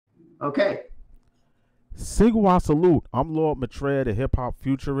Okay. Single salute. I'm Lord Maitreya, the hip hop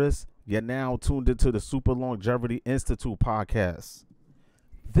futurist. You're now tuned into the Super Longevity Institute podcast.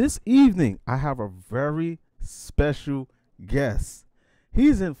 This evening, I have a very special guest.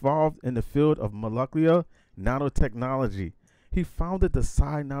 He's involved in the field of molecular nanotechnology. He founded the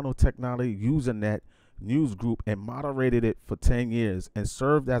Sci Nanotechnology Usernet news group and moderated it for 10 years and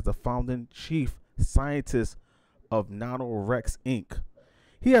served as the founding chief scientist of NanoRex Inc.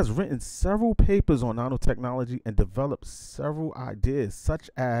 He has written several papers on nanotechnology and developed several ideas, such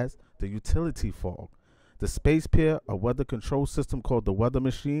as the utility fog, the space pair, a weather control system called the Weather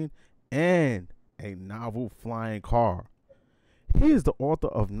Machine, and a novel flying car. He is the author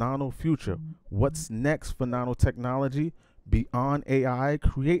of Nanofuture, What's Next for Nanotechnology, Beyond AI,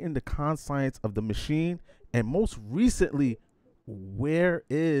 Creating the Conscience of the Machine, and most recently, Where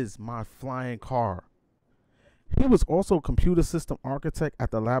is My Flying Car? He was also a computer system architect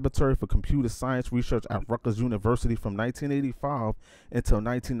at the Laboratory for Computer Science Research at Rutgers University from 1985 until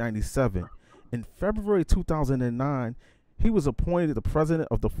 1997. In February 2009, he was appointed the president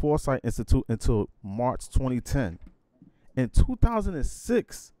of the Foresight Institute until March 2010. In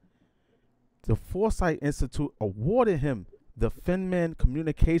 2006, the Foresight Institute awarded him the Feynman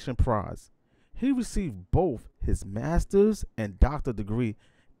Communication Prize. He received both his master's and doctorate degree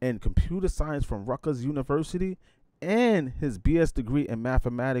in computer science from Rutgers University and his BS degree in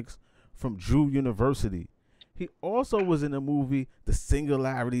mathematics from Drew University. He also was in the movie The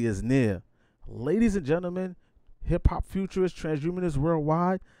Singularity is Near. Ladies and gentlemen, hip hop futurist, transhumanist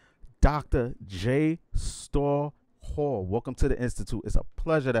worldwide, Dr. J. Storrs Hall. Welcome to the Institute. It's a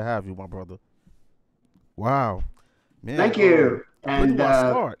pleasure to have you, my brother. Wow. Man, Thank you. where And do I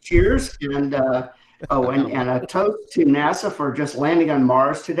start? cheers. And and a toast to NASA for just landing on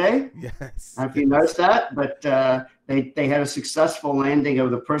Mars today. Yes. I don't know if you noticed that, but they had a successful landing of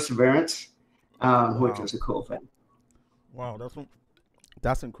the Perseverance, which Wow. is a cool thing. Wow,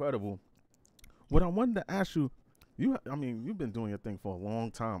 that's incredible. What I wanted to ask you, you've been doing your thing for a long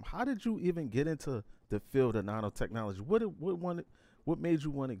time. How did you even get into the field of nanotechnology? What made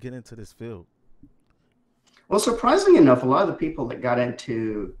you want to get into this field? Well, surprisingly enough, a lot of the people that got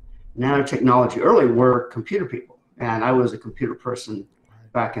into nanotechnology early were computer people. And I was a computer person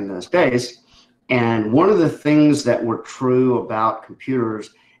back in those days. And one of the things that were true about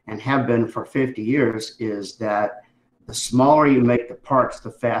computers and have been for 50 years is that the smaller you make the parts,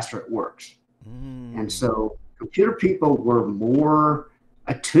 the faster it works. And so computer people were more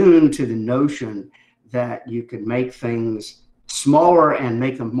attuned to the notion that you could make things smaller and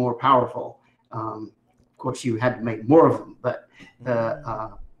make them more powerful. Of course, you had to make more of them, but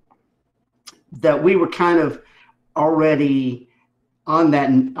that we were kind of already on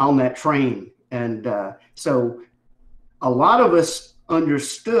that train. And so a lot of us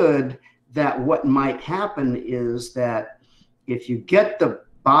understood that what might happen is that if you get the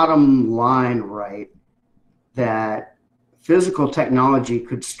bottom line right, that physical technology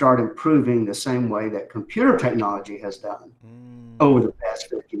could start improving the same way that computer technology has done over the past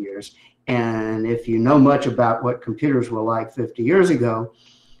 50 years. And if you know much about what computers were like 50 years ago,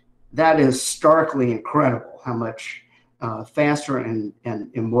 that is starkly incredible how much faster and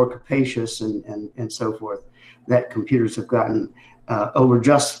more capacious and so forth that computers have gotten over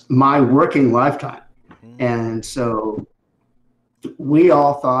just my working lifetime. And so we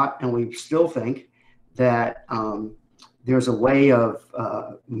all thought, and we still think, that there's a way of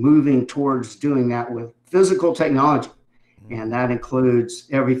moving towards doing that with physical technology. And that includes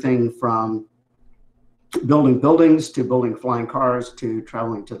everything from building buildings to building flying cars to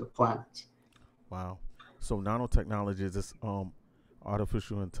traveling to the planets. Wow. So nanotechnology is this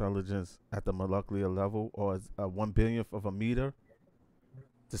artificial intelligence at the molecular level, or is a 1 billionth of a meter?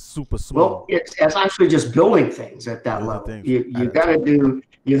 Just super small. Well, it's actually just building things at that level.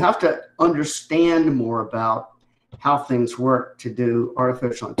 You have to understand more about how things work to do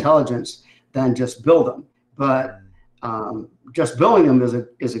artificial intelligence than just build them. But just building them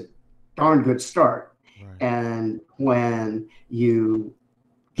is a darn good start. Right. And when you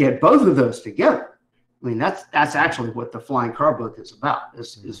get both of those together, I mean, that's actually what the flying car book is about.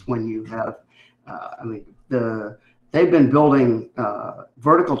 Is when you have, they've been building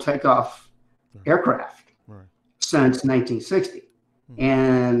vertical takeoff aircraft since 1960,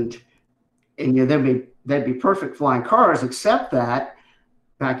 and they'd be perfect flying cars, except that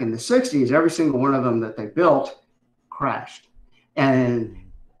back in the 60s, every single one of them that they built crashed, and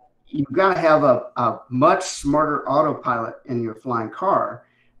you've got to have a much smarter autopilot in your flying car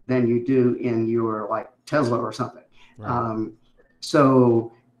than you do in your like Tesla or something. Right.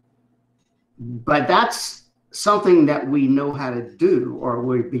 But that's something that we know how to do, or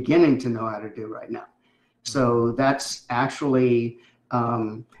we're beginning to know how to do right now. So that's actually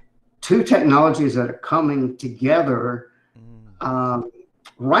two technologies that are coming together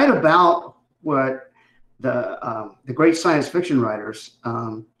right about what the great science fiction writers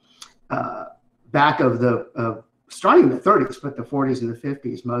back of the starting in the 30s, but the 40s and the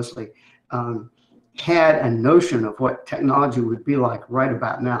 50s mostly, had a notion of what technology would be like right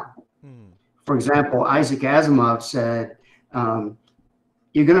about now. For example, Isaac Asimov said,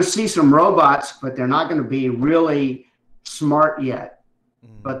 you're going to see some robots, but they're not going to be really smart yet,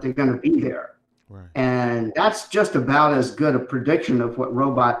 but they're going to be there. Right. And that's just about as good a prediction of what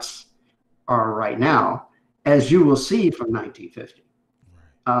robots are right now as you will see from 1950.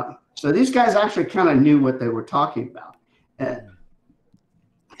 Right. So these guys actually kind of knew what they were talking about.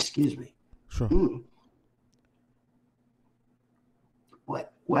 Excuse me. Sure.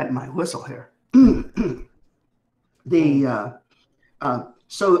 Wet my whistle here.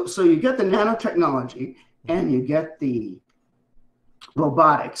 So you get the nanotechnology and you get the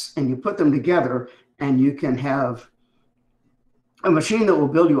robotics, and you put them together, and you can have a machine that will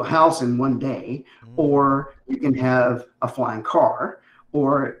build you a house in one day, or you can have a flying car,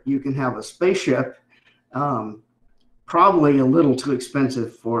 or you can have a spaceship, probably a little too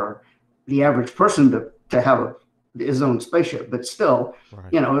expensive for the average person to have his own spaceship, but still,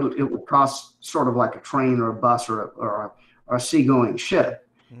 right. It would cost sort of like a train or a bus or a seagoing ship.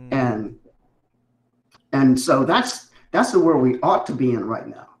 And so that's where we ought to be in right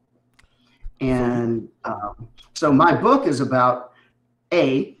now. And so my book is about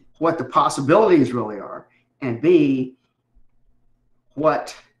A, what the possibilities really are, and B,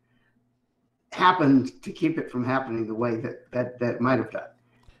 what happened to keep it from happening the way that might have done.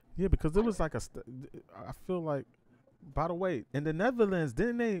 Yeah, because it was like I feel like, by the way, in the Netherlands,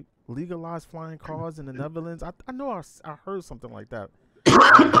 didn't they legalize flying cars in the Netherlands? I know I heard something like that.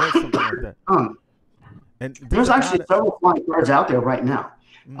 And there's actually several flying cars out there right now.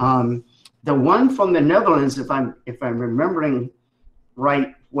 The one from the Netherlands, if I'm remembering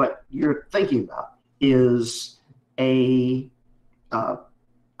right, what you're thinking about is a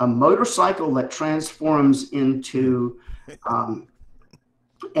motorcycle that transforms into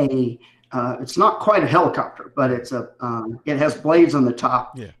it's not quite a helicopter, but it's it has blades on the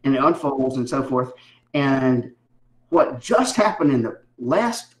top, and it unfolds and so forth. And what just happened in the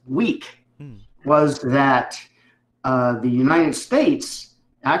last week was that the United States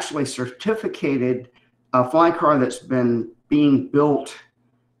actually certificated a flying car that's been being built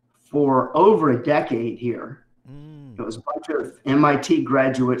for over a decade here. It was a bunch of MIT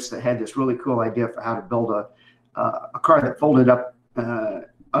graduates that had this really cool idea for how to build a car that folded up,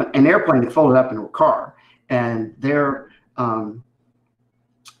 an airplane that folded up into a car. And they're, I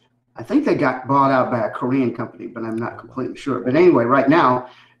think they got bought out by a Korean company, but I'm not completely sure. But anyway, right now,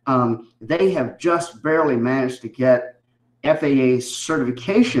 they have just barely managed to get FAA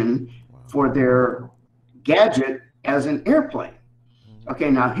certification for their gadget as an airplane.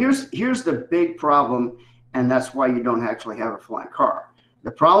 Okay, now here's the big problem, and that's why you don't actually have a flying car.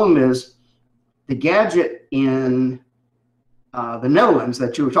 The problem is the gadget in the Netherlands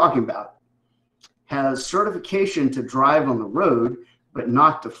that you were talking about has certification to drive on the road, but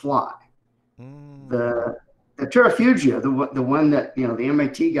not to fly. The Terrafugia, the one that the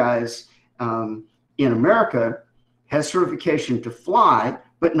MIT guys in America has certification to fly,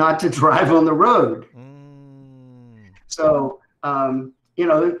 but not to drive on the road. So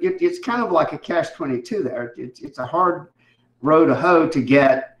it's kind of like a catch-22 there. It's a hard row to hoe to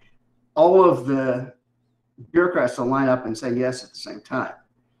get all of the bureaucrats to line up and say yes at the same time.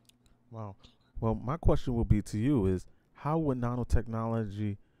 Wow. Well, my question will be to you is, how would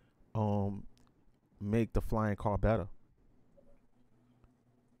nanotechnology make the flying car better?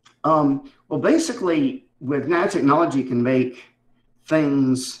 Well, basically, with nanotechnology, can make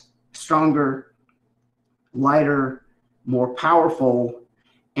things stronger, lighter, more powerful,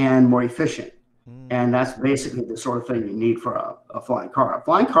 and more efficient. And that's basically the sort of thing you need for a flying car. A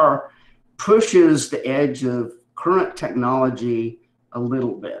flying car pushes the edge of current technology a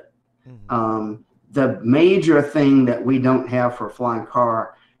little bit. The major thing that we don't have for a flying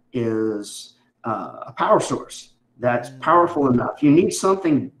car is a power source that's powerful enough. You need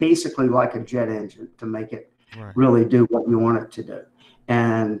something basically like a jet engine to make it really do what you want it to do.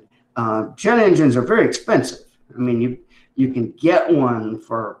 And jet engines are very expensive. I mean, you can get one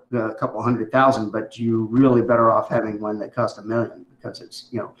for a couple $100,000, but you're really better off having one that costs $1 million because it's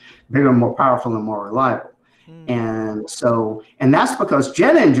bigger, more powerful, and more reliable. And so, and that's because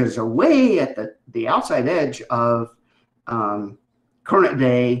jet engines are way at the outside edge of current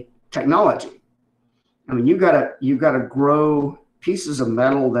day technology. I mean, you gotta grow pieces of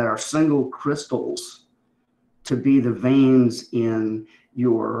metal that are single crystals to be the vanes in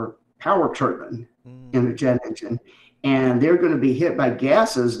your power turbine in a jet engine, and they're going to be hit by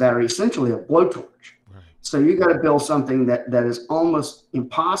gases that are essentially a blowtorch. Right. So you got to build something that is almost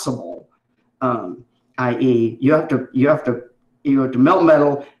impossible. I.e., you have to melt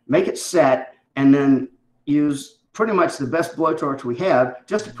metal, make it set, and then use pretty much the best blowtorch we have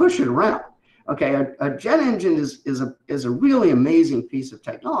just to push it around. Okay, a jet engine is a really amazing piece of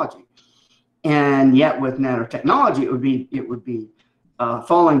technology, and yet with nanotechnology, it would be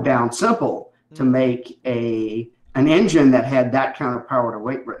falling down simple to make an engine that had that kind of power to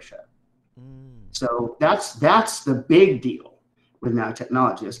weight ratio. So that's the big deal with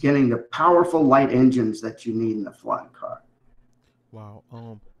nanotechnology, is getting the powerful light engines that you need in a flying car. Wow.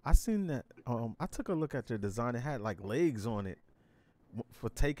 I seen that. I took a look at your design. It had like legs on it for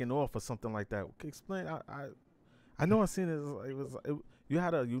taking off or something like that. Can you explain? I know I seen it. You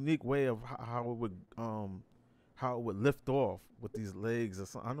had a unique way of how it would lift off with these legs or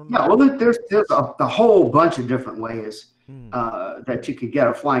something. I don't know. Yeah, well, there's a whole bunch of different ways that you could get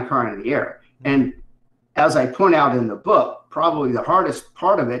a flying car in the air. And as I point out in the book, probably the hardest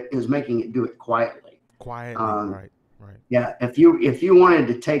part of it is making it do it quietly. Quietly, right. Yeah, if you wanted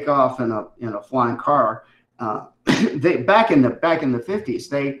to take off in a flying car, they back in the 50s,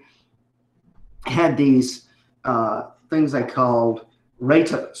 they had these things they called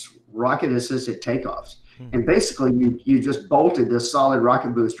RATOs, rocket assisted takeoffs. And basically you just bolted this solid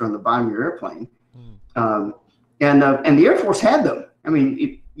rocket booster on the bottom of your airplane. And the Air Force had them. I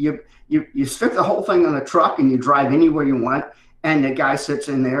mean, you stick the whole thing on a truck and you drive anywhere you want, and the guy sits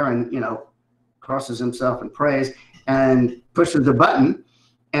in there and, crosses himself and prays and pushes the button,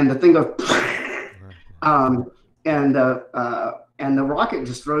 and the thing goes and the rocket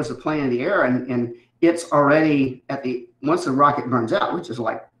just throws the plane in the air, and it's already once the rocket burns out, which is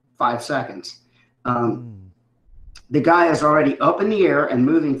like 5 seconds, the guy is already up in the air and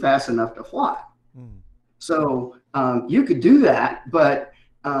moving fast enough to fly. So you could do that, but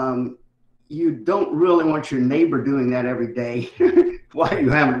you don't really want your neighbor doing that every day while you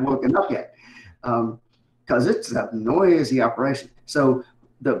haven't woken up yet, because it's a noisy operation. So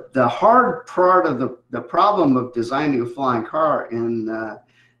the hard part of the problem of designing a flying car in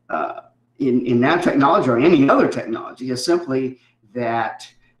nanotechnology or any other technology is simply that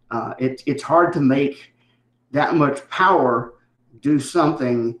it's hard to make that much power do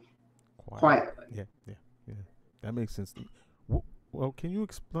something quietly. Yeah. That makes sense. Well, can you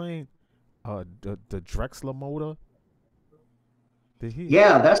explain the Drexler motor?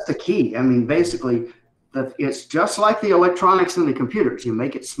 Yeah, that's the key. I mean, basically, it's just like the electronics in the computers. You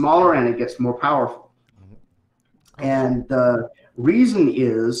make it smaller and it gets more powerful. And the reason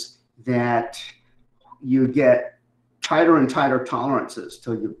is that you get tighter and tighter tolerances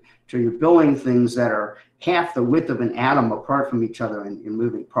till you're building things that are half the width of an atom apart from each other in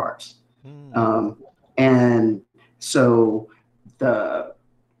moving parts. And so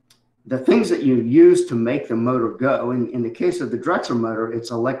the things that you use to make the motor go, in the case of the Drexler motor,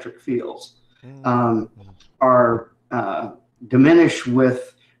 it's electric fields, are diminished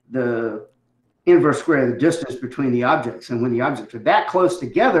with the inverse square of the distance between the objects. And when the objects are that close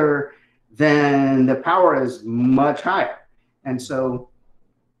together, then the power is much higher. And so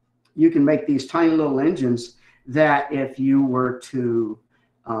you can make these tiny little engines that, if you were to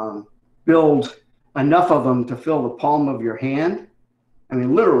build enough of them to fill the palm of your hand, I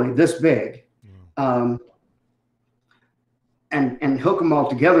mean, literally this big, and hook them all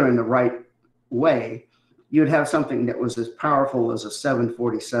together in the right way, you'd have something that was as powerful as a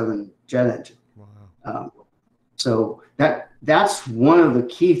 747 jet engine. Wow. So that's one of the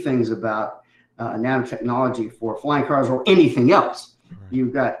key things about nanotechnology for flying cars or anything else. Right.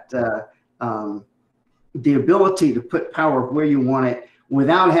 You've got the ability to put power where you want it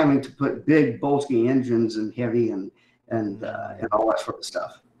without having to put big, bulky engines and heavy and all that sort of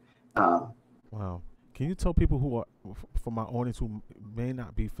stuff. Wow. Can you tell people who are, for my audience who may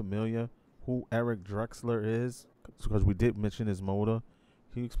not be familiar, who Eric Drexler is? Because we did mention his motor.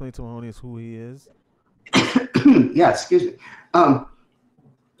 Can you explain to my audience who he is? Yeah, excuse me.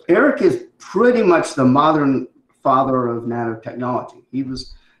 Eric is pretty much the modern father of nanotechnology. He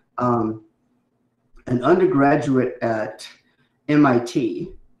was an undergraduate at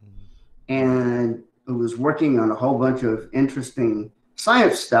MIT and was working on a whole bunch of interesting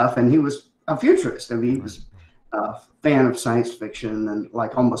science stuff, and he was a futurist. I mean, he was a fan of science fiction, and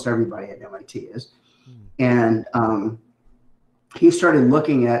like almost everybody at MIT is. And he started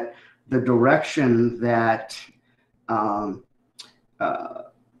looking at the direction that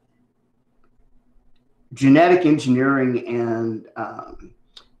genetic engineering and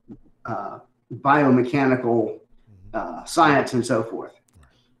biomechanical science and so forth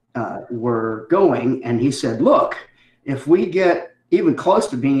were going. And he said, look, if we get even close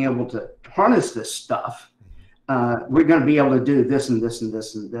to being able to harness this stuff, we're going to be able to do this and this and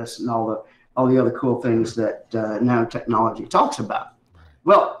this and this and all the other cool things that nanotechnology talks about.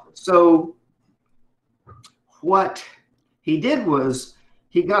 Well, so what he did was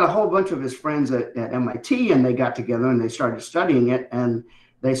he got a whole bunch of his friends at MIT, and they got together and they started studying it, and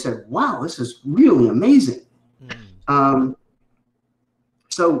they said, wow, this is really amazing.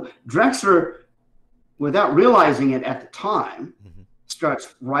 So Drexler, without realizing it at the time,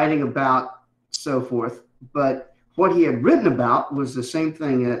 starts writing about so forth. But what he had written about was the same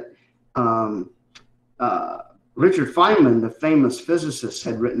thing that Richard Feynman, the famous physicist,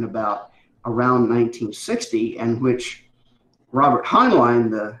 had written about around 1960, and which Robert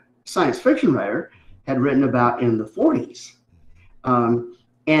Heinlein, the science fiction writer, had written about in the 40s.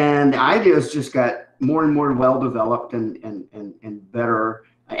 And the ideas just got more and more well developed and better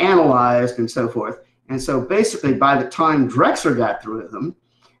analyzed and so forth. And so basically, by the time Drexler got through them,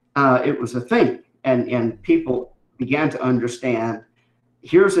 it was a thing. And people began to understand,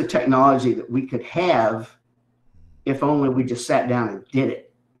 here's a technology that we could have if only we just sat down and did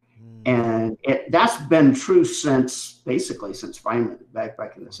it. And that's been true since Feynman,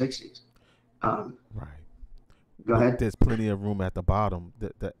 back in the 60s. Right. Go ahead. There's plenty of room at the bottom.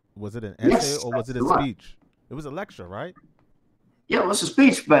 That was it an essay or was it a speech? It was a lecture, right? Yeah, it was a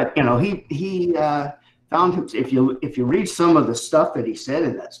speech, but he found him. If you read some of the stuff that he said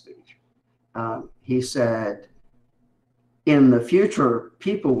in that speech, he said, in the future,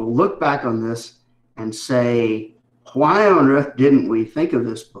 people will look back on this and say, why on earth didn't we think of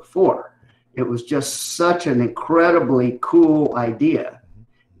this before? It was just such an incredibly cool idea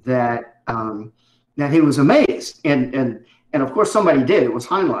that that he was amazed. And of course somebody did. It was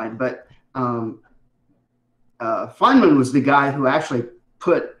Heinlein, but Feynman was the guy who actually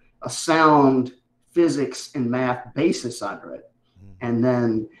put a sound physics and math basis under it. And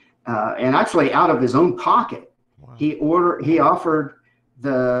then and actually out of his own pocket, he offered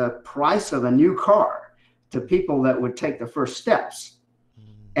the price of a new car to people that would take the first steps.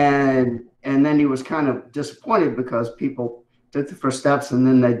 And then he was kind of disappointed because people took the first steps and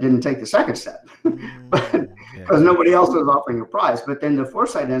then they didn't take the second step because nobody else was offering a prize. But then the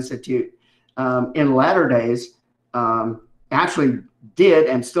Foresight Institute in latter days actually did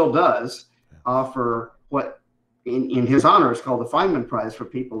and still does offer what in his honor is called the Feynman Prize for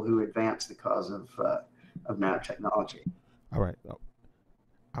people who advance the cause of nanotechnology. All right.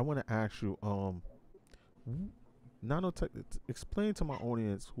 I want to ask you, nanotech. Explain to my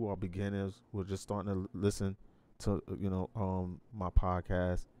audience who are beginners, who are just starting to listen to my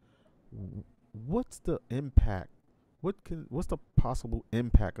podcast. What's the impact? What's the possible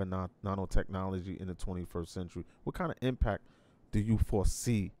impact of nanotechnology in the 21st century? What kind of impact do you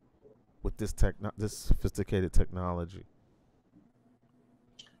foresee with this sophisticated technology?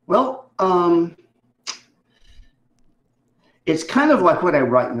 Well, it's kind of like what I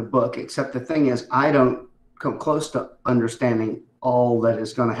write in the book, except the thing is I don't come close to understanding all that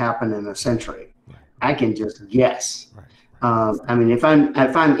is going to happen in a century. Right. I can just guess. Right. I mean, if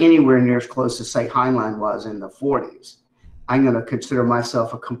I'm anywhere near as close as say Heinlein was in the 40s, I'm going to consider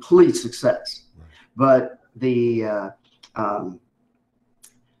myself a complete success. Right. But the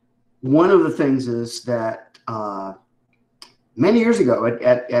one of the things is that many years ago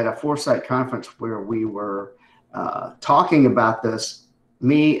at a Foresight conference where we were talking about this,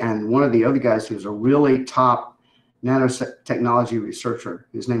 me and one of the other guys who's a really top nanotechnology researcher,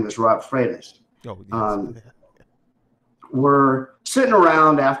 his name is Rob Freitas. Oh, yes. We're sitting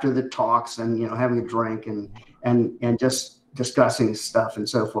around after the talks and having a drink and just discussing stuff and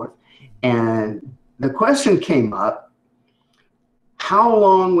so forth. And the question came up, how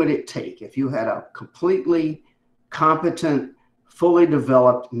long would it take if you had a completely competent, fully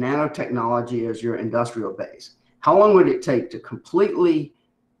developed nanotechnology as your industrial base? How long would it take to completely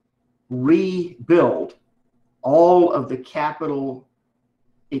rebuild all of the capital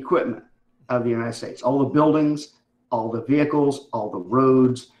equipment of the United States, all the buildings, all the vehicles, all the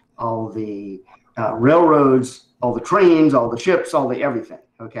roads, all the railroads, all the trains, all the ships, all the everything,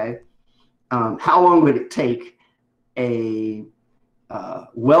 okay? How long would it take a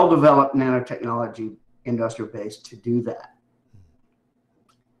well-developed nanotechnology industrial base to do that?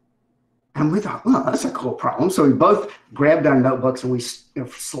 And we thought, well, that's a cool problem. So we both grabbed our notebooks and we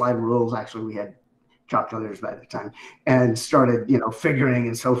slide rules. Actually, we had calculators by the time, and started, figuring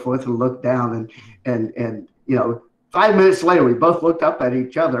and so forth, and looked down and 5 minutes later, we both looked up at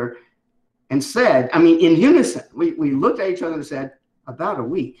each other and said, I mean, in unison, we looked at each other and said, about a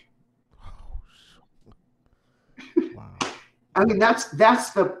week. Wow. I mean,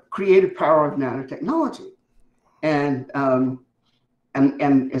 that's the creative power of nanotechnology. And so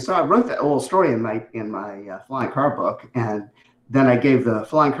I wrote that little story in my flying car book, and then I gave the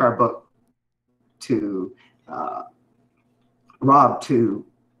flying car book to Rob to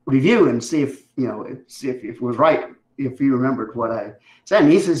review and see if it was right, if he remembered what I said.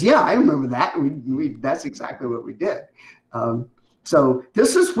 And he says, "Yeah, I remember that. That's exactly what we did." So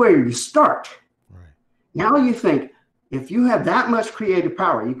this is where you start. Right. Now you think, if you have that much creative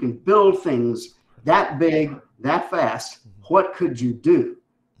power, you can build things that big, that fast. What could you do?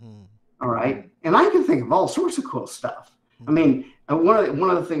 All right. And I can think of all sorts of cool stuff. I mean, one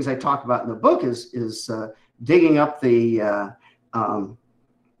of the things I talk about in the book is digging up the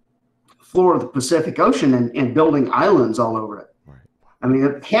floor of the Pacific Ocean and building islands all over it. Right. I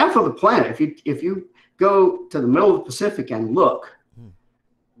mean, half of the planet, if you go to the middle of the Pacific and look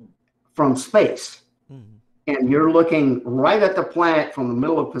from space, and you're looking right at the planet from the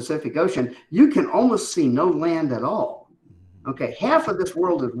middle of the Pacific Ocean, you can almost see no land at all. Okay, half of this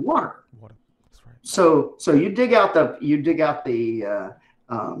world is water. Water. That's right. So you dig out the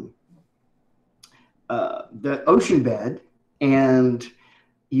ocean bed, and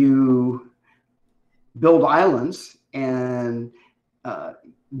you build islands, and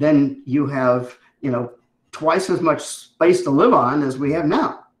then you have twice as much space to live on as we have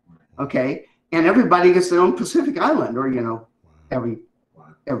now. Okay, and everybody gets their own Pacific Island, or every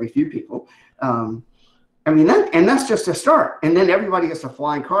few people. I mean, that's just a start, and then everybody gets a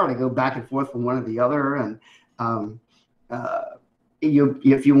flying car to go back and forth from one to the other. And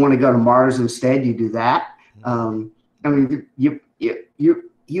if you want to go to Mars instead, you do that. I mean, you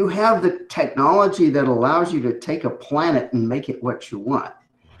have the technology that allows you to take a planet and make it what you want.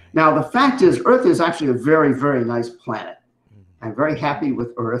 Now, the fact is, Earth is actually a very, very nice planet. I'm very happy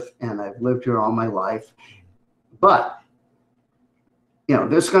with Earth, and I've lived here all my life. But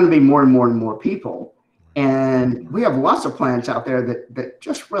there's going to be more and more and more people. And we have lots of planets out there that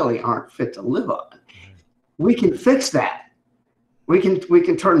just really aren't fit to live on. We can fix that. We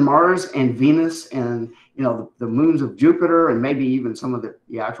can turn Mars and Venus and the moons of Jupiter, and maybe even some of the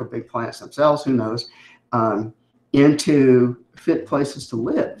actual big planets themselves, who knows, into fit places to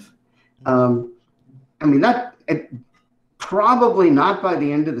live. I mean, probably not by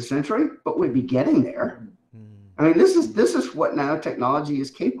the end of the century, but we'd be getting there. I mean, this is what nanotechnology is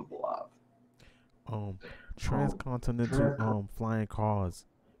capable of. Transcontinental flying cars,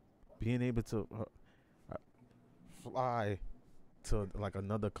 being able to fly to like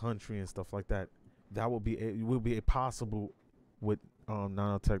another country and stuff like that. That will be possible with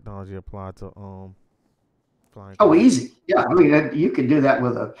nanotechnology applied to flying cars. Oh, easy. Yeah, I mean, you could do that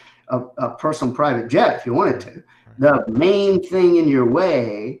with a personal private jet if you wanted to. The main thing in your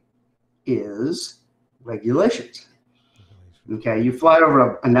way is regulations. Okay, you fly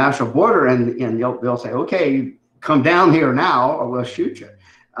over a national border, and they'll say, "Okay, come down here now, or we'll shoot you."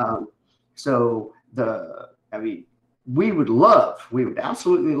 We would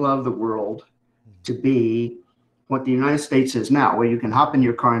absolutely love the world to be what the United States is now, where you can hop in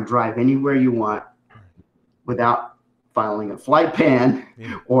your car and drive anywhere you want without filing a flight ban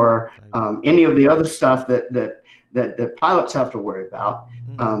or any of the other stuff that pilots have to worry about.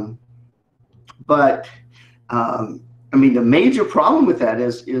 I mean, the major problem with that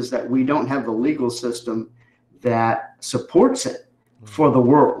is that we don't have the legal system that supports it for the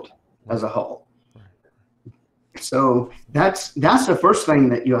world as a whole. So that's the first thing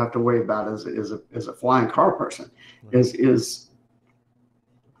that you have to worry about as a flying car person, is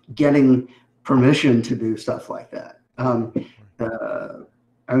getting permission to do stuff like that. I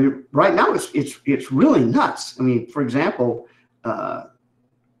mean, right now it's really nuts. I mean, for example, there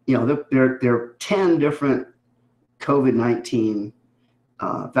are 10 different COVID-19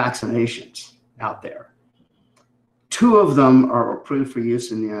 vaccinations out there. 2 of them are approved for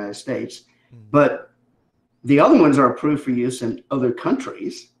use in the United States, but the other ones are approved for use in other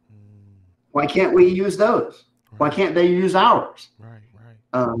countries. Why can't we use those? Why can't they use ours?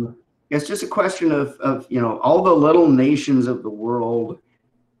 It's just a question of all the little nations of the world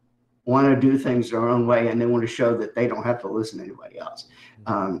want to do things their own way, and they want to show that they don't have to listen to anybody else.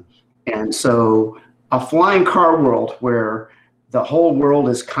 And so a flying car world where the whole world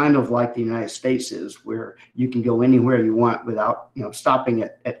is kind of like the United States is, where you can go anywhere you want without stopping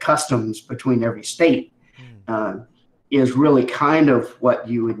at customs between every state, is really kind of what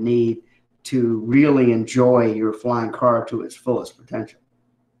you would need to really enjoy your flying car to its fullest potential.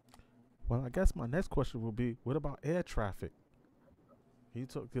 Well, I guess my next question will be, what about air traffic? Can you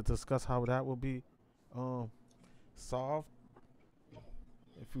to discuss how that will be um, solved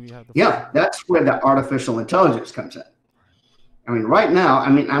if we have to Yeah, fly? that's where the artificial intelligence comes in. I mean, right now, I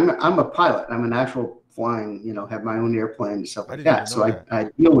mean, I'm a pilot. I'm an actual flying, have my own airplane and stuff I like didn't even that. know So that, I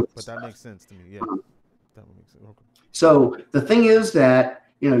deal with but that stuff. makes sense to me. Yeah, Um, that would make sense. Okay. so the thing is that,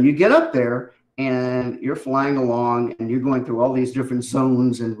 you get up there and you're flying along and you're going through all these different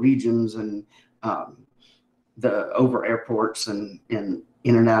zones and regions and um, the over airports and in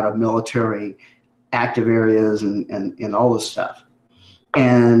and out of military active areas and all this stuff.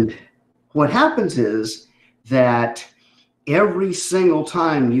 And what happens is that every single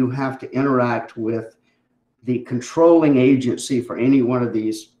time you have to interact with the controlling agency for any one of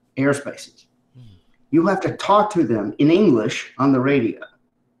these airspaces, you have to talk to them in English on the radio.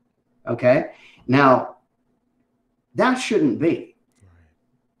 Okay. Now, that shouldn't be.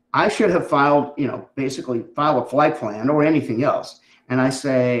 I should have filed, basically file a flight plan or anything else. And I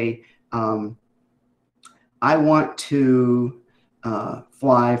say, I want to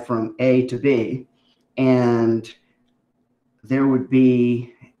fly from A to B, and there would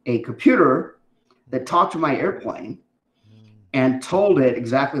be a computer that talked to my airplane and told it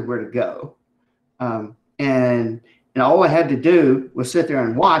exactly where to go. And all I had to do was sit there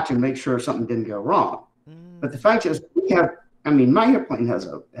and watch and make sure something didn't go wrong. But the fact is, my airplane has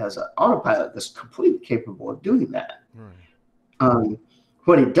an autopilot that's completely capable of doing that. Right.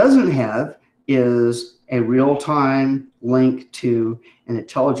 What it doesn't have is a real-time link to an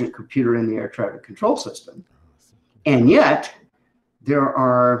intelligent computer in the air traffic control system. And yet, there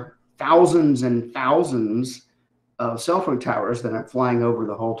are thousands and thousands of cell phone towers that I'm flying over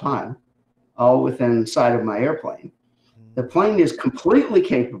the whole time, all within sight of my airplane. The plane is completely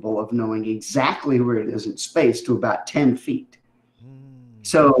capable of knowing exactly where it is in space to about 10 feet.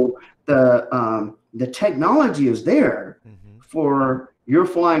 So the technology is there for your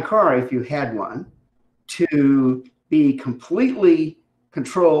flying car, if you had one, to be completely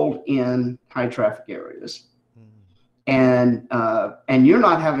controlled in high traffic areas. And you're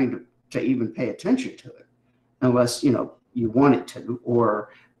not having to even pay attention to it unless, you want it to, or,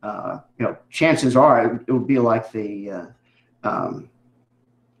 chances are it would be like the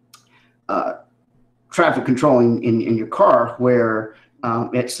traffic controlling in your car where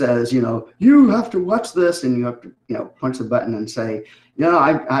it says, you have to watch this, and you have to, punch the button and say,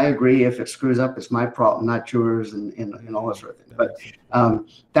 I agree. If it screws up, it's my problem, not yours, and all that sort of thing. But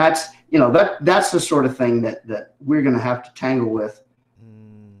that's the sort of thing that we're going to have to tangle with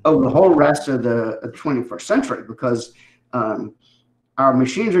over the whole rest of the 21st century, because our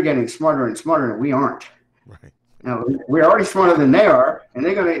machines are getting smarter and smarter, and we aren't. Right. We're already smarter than they are, and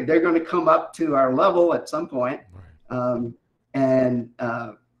they're going to come up to our level at some point. Right. And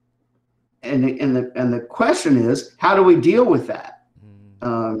the question is, how do we deal with that?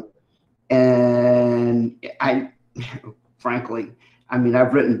 And frankly,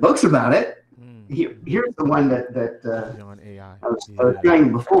 I've written books about it. Here's the one that on AI. I was showing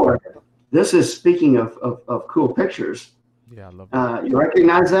you before. This is, speaking of cool pictures. Yeah, I love that. You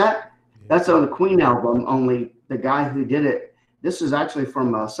recognize that? Yeah. That's on the Queen album, only the guy who did it. This is actually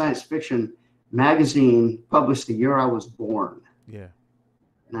from a science fiction magazine published the year I was born. Yeah.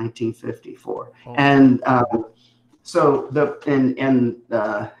 1954. Oh. And so the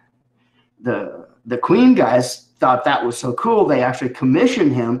Queen guys thought that was so cool, they actually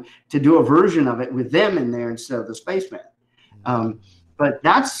commissioned him to do a version of it with them in there instead of the spaceman. But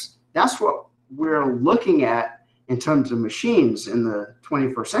that's what we're looking at in terms of machines in the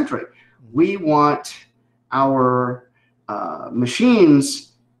 21st century. We want our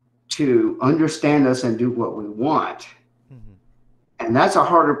machines to understand us and do what we want. And that's a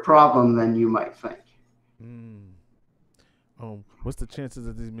harder problem than you might think. What's the chances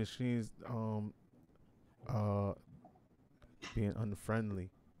of these machines being unfriendly?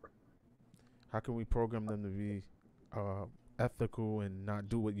 How can we program them to be ethical and not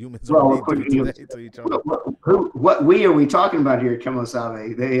do what humans do today to each other? What we are we talking about here,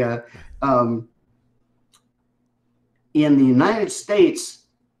 Kemosabe? They in the United States,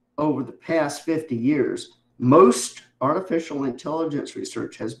 over the past 50 years, most artificial intelligence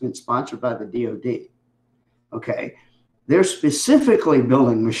research has been sponsored by the DoD. Okay, they're specifically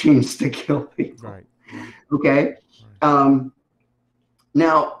building machines to kill people. Right. Okay. Right.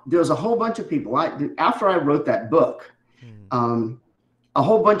 Now there's a whole bunch of people. After I wrote that book, a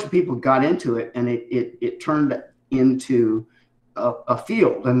whole bunch of people got into it, and it turned into a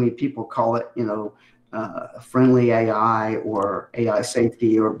field. People call it, friendly AI or AI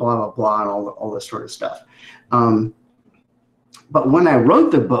safety or blah blah blah and all this sort of stuff. But when I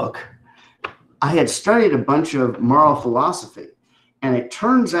wrote the book, I had studied a bunch of moral philosophy, And it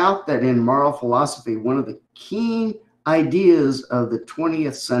turns out that in moral philosophy, one of the key ideas of the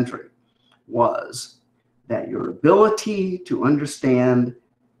 20th century was that your ability to understand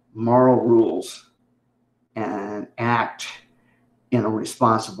moral rules and act in a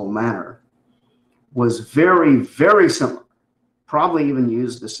responsible manner was very, very similar, probably even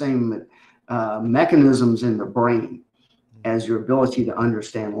used the same mechanisms in the brain as your ability to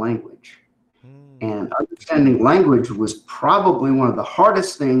understand language. And understanding language was probably one of the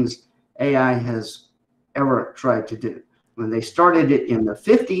hardest things AI has ever tried to do. When they started it in the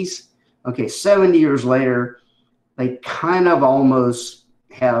 50s, 70 years later, they kind of almost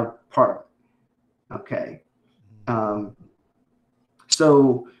have part of it. Okay.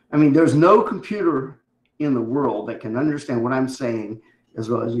 So, I mean, there's no computer in the world that can understand what I'm saying as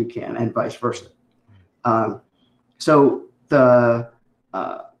well as you can, and vice versa. So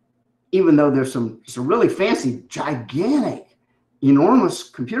even though there's some really fancy, gigantic, enormous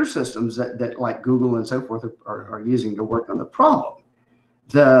computer systems that like Google and so forth are using to work on the problem,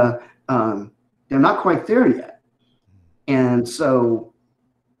 they're not quite there yet. And so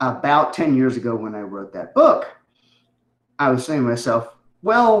about 10 years ago when I wrote that book, I was saying to myself,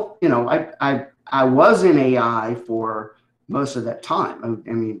 well, I was in AI for most of that time.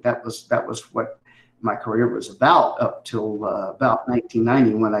 I mean, that was what my career was about up till about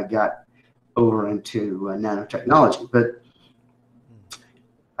 1990 when I got over into nanotechnology. But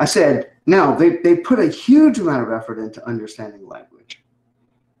I said, no, they put a huge amount of effort into understanding language.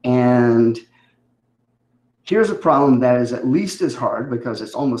 And here's a problem that is at least as hard because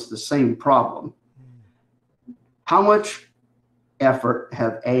it's almost the same problem. How much effort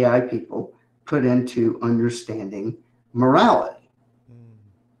have AI people put into understanding morality?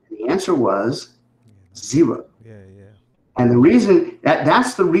 The answer was zero. And the reason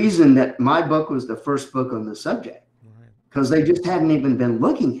that's the reason that my book was the first book on the subject, because they just hadn't even been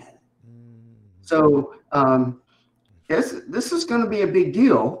looking at it. So this is going to be a big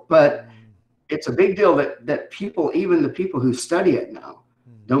deal, but it's a big deal that people, even the people who study it now,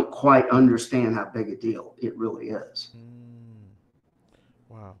 don't quite understand how big a deal it really is.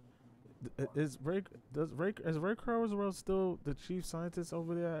 Wow. Is Ray Kurzweil still the chief scientist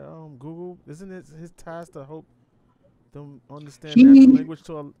over there at Google? Isn't it his task to help them understand natural language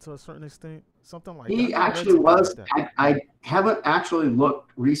to a certain extent? Something like that. He actually was. Like I haven't actually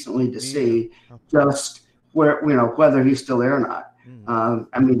looked recently to see just whether he's still there or not.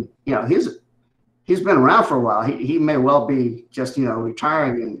 I mean, he's been around for a while. He may well be just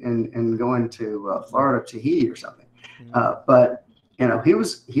retiring and going to Florida, Tahiti or something. But he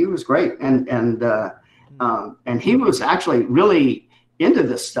was great, and he was actually really into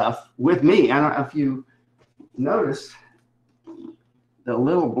this stuff with me. I don't know if you noticed the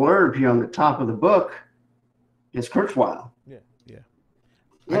little blurb here on the top of the book is Kurzweil. Yeah.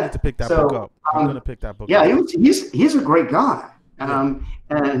 I need to pick that book up. I'm going to pick that book up. Yeah, he's a great guy, and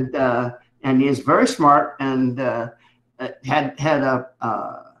he's very smart and had a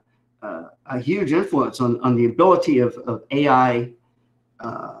huge influence on the ability of AI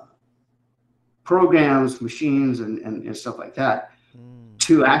programs, machines, and stuff like that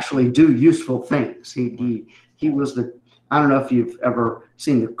to actually do useful things. He was I don't know if you've ever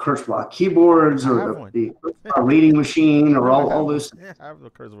seen the Kurzweil keyboards or the reading machine or all those. Yeah, I have the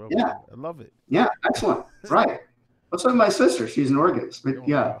Kurzweil. Yeah, I love it. Yeah, excellent. Right. What's with my sister? She's an organist. But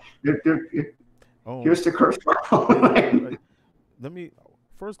yeah, here's the Kurzweil. Let me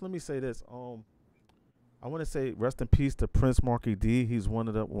say this. I want to say rest in peace to Prince Marky D. He's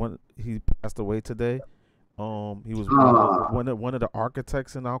he passed away today. He was one of the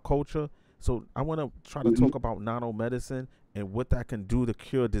architects in our culture. So I want to try to talk about nanomedicine and what that can do to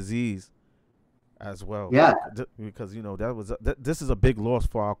cure disease as well. Yeah. Because this is a big loss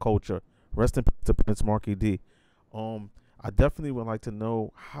for our culture. Rest in peace to Prince Marky D. I definitely would like to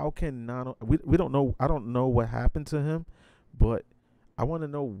know how can we don't know. I don't know what happened to him, but I want to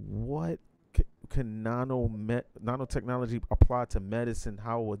know what can nanotechnology apply to medicine.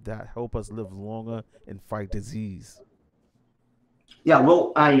 How would that help us live longer and fight disease? Yeah,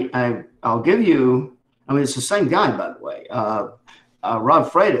 well, I'll give you. I mean, it's the same guy, by the way.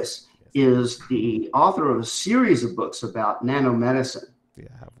 Rob Freitas is the author of a series of books about nanomedicine, I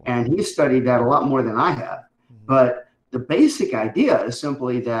have one. And he studied that a lot more than I have. But the basic idea is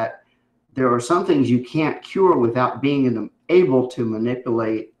simply that there are some things you can't cure without being able to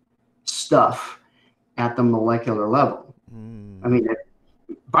manipulate stuff at the molecular level. I mean,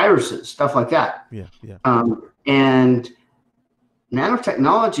 viruses, stuff like that. And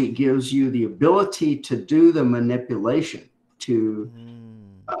nanotechnology gives you the ability to do the manipulation, to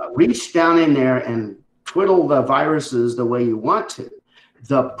reach down in there and twiddle the viruses the way you want to,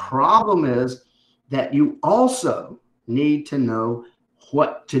 The problem is that you also need to know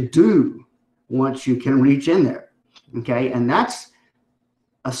what to do once you can reach in there. Okay. And that's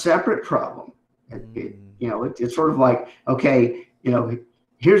a separate problem. It's sort of like, okay,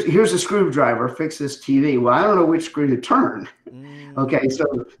 here's a screwdriver, fix this TV. Well, I don't know which screw to turn. Okay.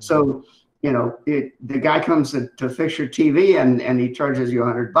 So the guy comes to fix your TV and he charges you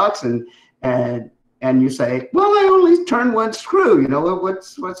 $100 and you say, well, I only turned one screw,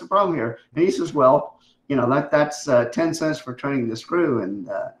 what's the problem here? And he says, well, that's 10 cents for turning the screw and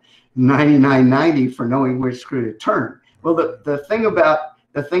 $99.90 for knowing which screw to turn. Well, the thing about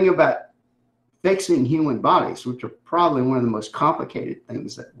fixing human bodies, which are probably one of the most complicated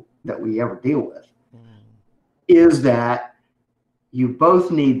things that we ever deal with, is that you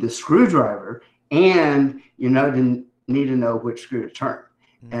both need the screwdriver and you need to know which screw to turn.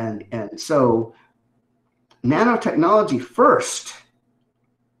 And so nanotechnology first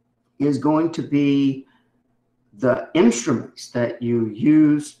is going to be the instruments that you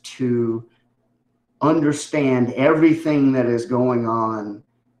use to understand everything that is going on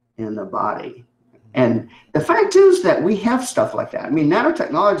in the body. And the fact is that we have stuff like that. I mean,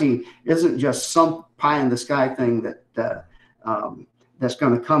 nanotechnology isn't just some pie in the sky thing that's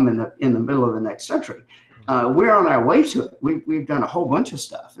going to come in the middle of the next century. We're on our way to it. We've done a whole bunch of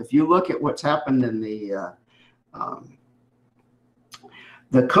stuff. If you look at what's happened in the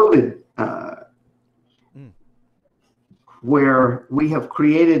COVID, where we have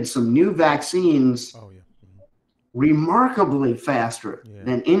created some new vaccines remarkably faster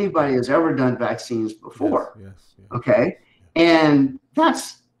than anybody has ever done vaccines before. Okay, and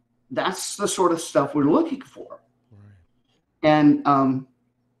that's the sort of stuff we're looking for. And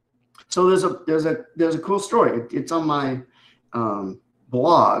so there's a cool story. It's on my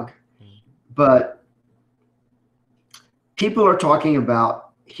blog, but people are talking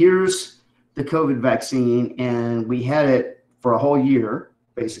about, here's the COVID vaccine, and we had it for a whole year,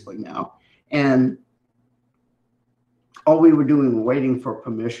 basically now, and all we were doing was waiting for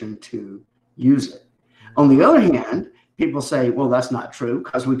permission to use it. On the other hand, people say, well, that's not true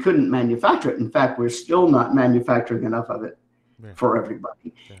because we couldn't manufacture it. In fact, we're still not manufacturing enough of it for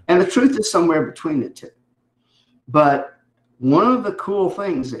everybody. And the truth is somewhere between the two. But one of the cool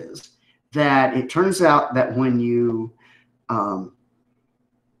things is that it turns out that when you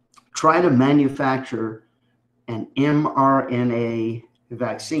try to manufacture an mRNA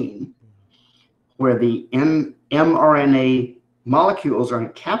vaccine, where the mRNA molecules are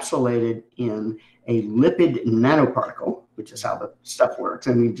encapsulated in a lipid nanoparticle, which is how the stuff works.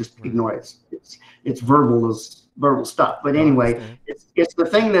 I mean, just ignore it. It's verbal stuff. But anyway, it's the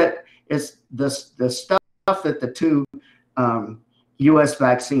thing that is the stuff that the two U.S.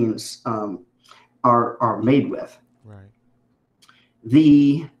 vaccines are made with. Right.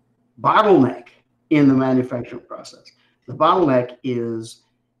 The bottleneck in the manufacturing process, the bottleneck is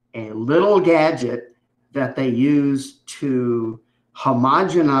a little gadget that they use to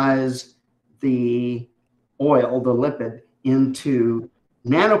homogenize the oil, the lipid, into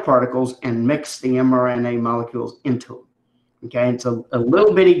nanoparticles and mix the mRNA molecules into them. Okay, it's a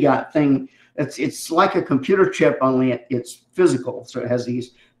little bitty thing. It's like a computer chip, only it's physical. So it has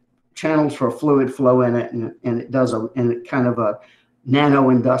these channels for fluid flow in it, and it does kind of a nano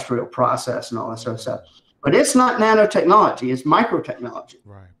industrial process and all that sort of stuff. But it's not nanotechnology; it's microtechnology.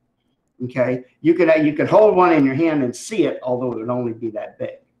 Right. Okay, you could hold one in your hand and see it, although it would only be that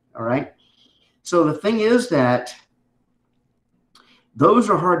big. All right. So the thing is that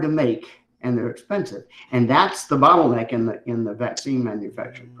those are hard to make and they're expensive, and that's the bottleneck in the vaccine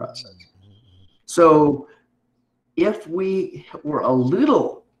manufacturing process. So if we were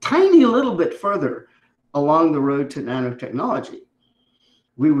tiny little bit further along the road to nanotechnology,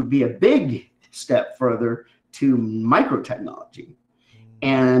 we would be a big step further to microtechnology,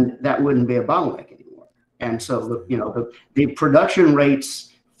 and that wouldn't be a bottleneck anymore. And so the production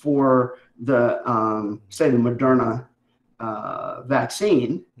rates for the say the Moderna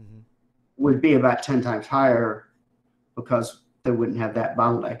vaccine would be about 10 times higher because they wouldn't have that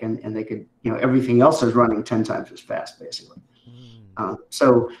bottleneck, and they could, everything else is running 10 times as fast, basically.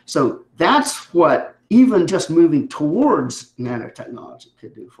 So that's what even just moving towards nanotechnology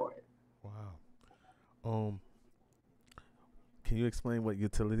could do for you. Wow. Can you explain what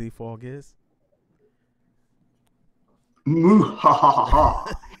utility fog is?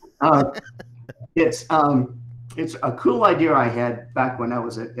 It's a cool idea I had back when I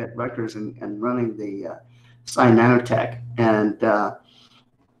was at Rutgers and running the Sci Nanotech, and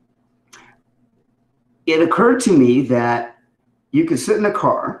it occurred to me that you could sit in a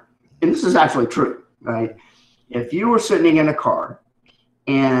car, and this is actually true, right? If you were sitting in a car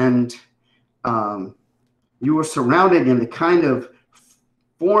and you were surrounded in the kind of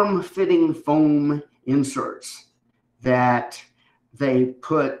form-fitting foam inserts that they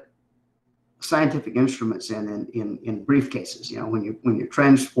put scientific instruments in briefcases. When you're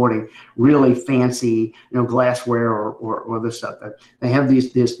transporting really fancy glassware or other stuff, they have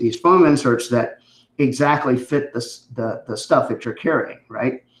these foam inserts that exactly fit the stuff that you're carrying,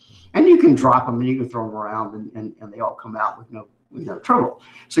 right? And you can drop them and you can throw them around and they all come out with no trouble.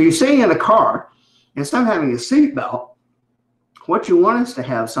 So you're sitting in a car, instead of having a seatbelt, what you want is to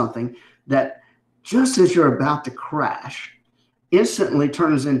have something that just as you're about to crash, instantly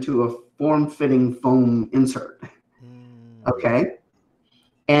turns into a form-fitting foam insert. Okay,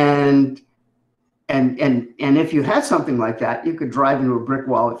 and if you had something like that, you could drive into a brick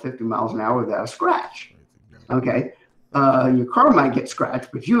wall at 50 miles an hour without a scratch. Okay, your car might get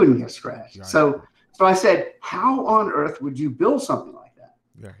scratched, but you wouldn't get scratched. Right. So I said, how on earth would you build something like that?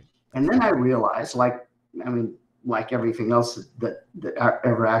 Right. And then I realized, like everything else that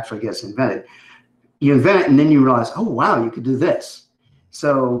ever actually gets invented, you invent it and then you realize, oh wow, you could do this.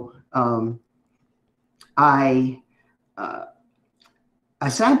 So I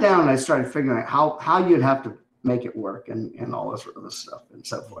sat down and I started figuring out how you'd have to make it work and all this other stuff and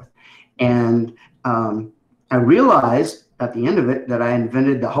so forth. And I realized at the end of it that I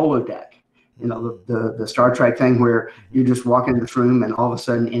invented the holodeck, the Star Trek thing where you just walk into this room and all of a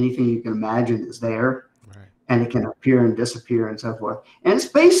sudden anything you can imagine is there. Right. And it can appear and disappear and so forth. And it's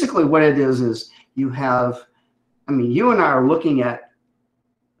basically what it is you have, you and I are looking at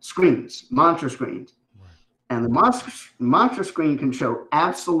screens, monitor screens. Right. And the monitor screen can show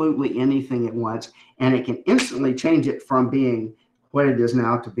absolutely anything it wants, and it can instantly change it from being what it is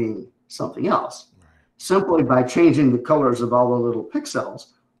now to being something else, right, simply by changing the colors of all the little pixels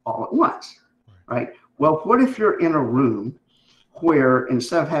all at once, right? Well, what if you're in a room where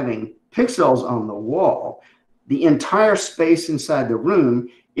instead of having pixels on the wall, the entire space inside the room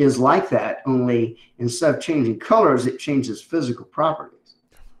is like that, only instead of changing colors, it changes physical properties.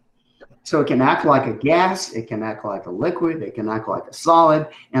 So it can act like a gas, it can act like a liquid, it can act like a solid,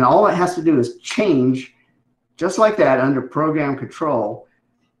 and all it has to do is change just like that under program control.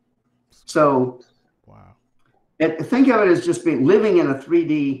 So wow. Think of it as just living in a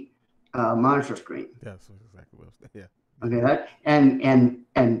 3D monitor screen. That's exactly what I was saying. Yeah. Okay,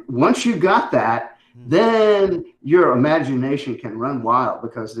 and once you got that, then your imagination can run wild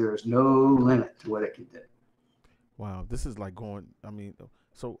because there is no limit to what it can do. Wow, this is like going,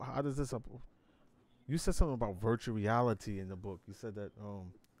 so how does this, you said something about virtual reality in the book. You said that,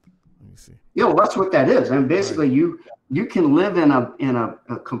 let me see. Yeah, well, that's what that is. Basically right. you can live in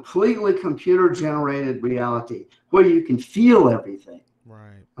a completely computer generated reality where you can feel everything.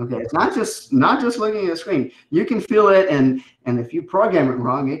 Right. Okay. It's not just looking at a screen. You can feel it, and if you program it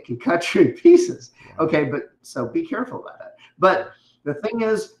wrong, it can cut you in pieces. Wow. Okay, but so be careful about that. But the thing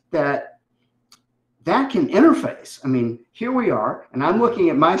is that can interface. Here we are, and I'm looking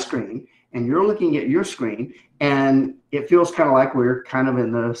at my screen, and you're looking at your screen, and it feels kind of like we're kind of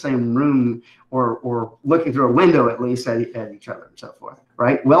in the same room or looking through a window at least at each other and so forth,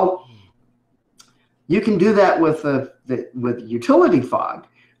 right? Well, you can do that with utility fog,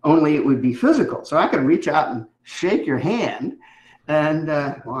 only it would be physical. So I could reach out and shake your hand, and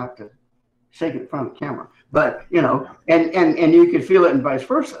I have to shake it in front of the camera, but and you could feel it and vice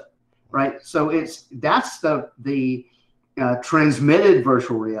versa, right? So that's the transmitted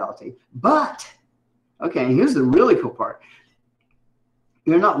virtual reality. But okay, and here's the really cool part.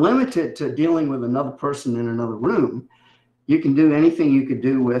 You're not limited to dealing with another person in another room. You can do anything you could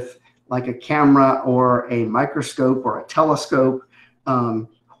do with like a camera or a microscope or a telescope,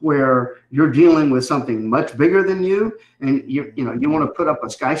 where you're dealing with something much bigger than you, and you want to put up a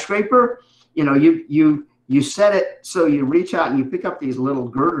skyscraper. You set it so you reach out and you pick up these little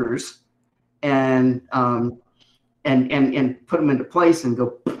girders and put them into place and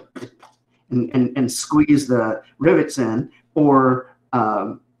go and squeeze the rivets in, or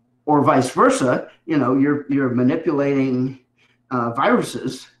vice versa. You're manipulating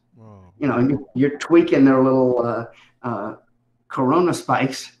viruses. And you're tweaking their little corona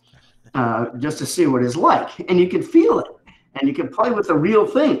spikes just to see what it's like, and you can feel it, and you can play with the real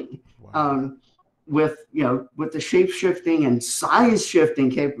thing. Wow. With the shape shifting and size shifting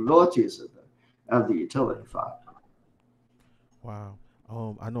capabilities of the utility fog. Wow.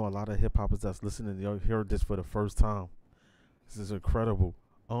 I know a lot of hip hoppers that's listening, they'll hear this for the first time. This is incredible.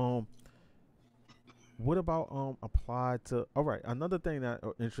 What about applied to? All right, another thing that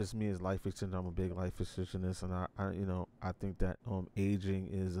interests me is life fiction. I'm a big life fictionist, and I think that aging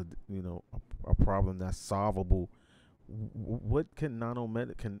is a problem that's solvable what can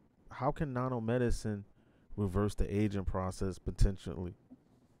how can nanomedicine reverse the aging process potentially?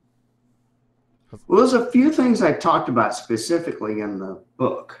 Well, there's a few things I talked about specifically in the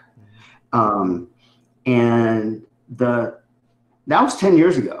book. Um, and that was 10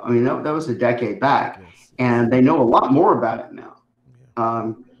 years ago. I mean, that was a decade back, Yes. and they know a lot more about it now.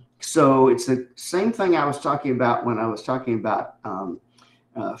 Yeah. So it's the same thing I was talking about when I was talking about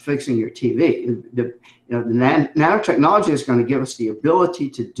fixing your TV. The nanotechnology is going to give us the ability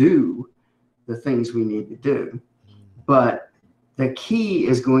to do the things we need to do, but the key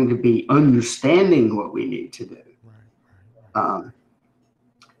is going to be understanding what we need to do. Right.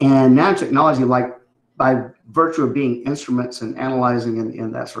 And nanotechnology, like by virtue of being instruments and analyzing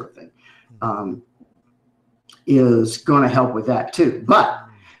and that sort of thing, is going to help with that too. But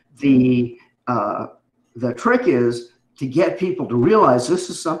the trick is to get people to realize this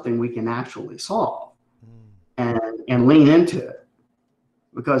is something we can actually solve and lean into it,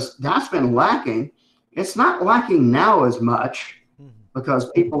 because that's been lacking. It's not lacking now as much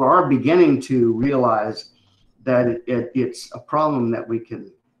because people are beginning to realize that it's a problem that we can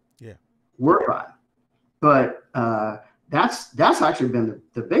work on. But that's actually been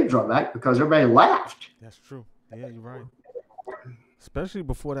the big drawback, because everybody laughed. That's true. Yeah, you're right. Especially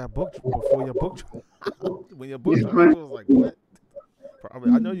before your book, when your book dropped, it was like, what?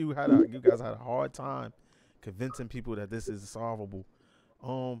 I know you guys had a hard time convincing people that this is solvable.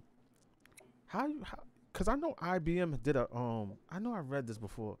 Because I know IBM did I know I read this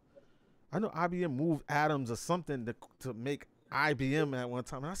before. I know IBM moved atoms or something to make IBM at one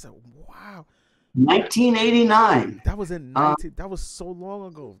time, and I said, wow. 1989. That was that was so long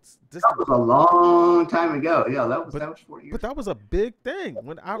ago. That was a long time ago. Yeah, that was 40 years. But that was a big thing.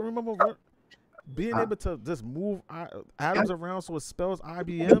 When I remember being able to just move atoms around so it spells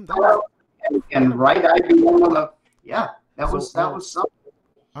IBM. And write IBM on the that was something.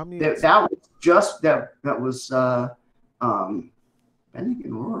 I mean, that was just that was Bennigan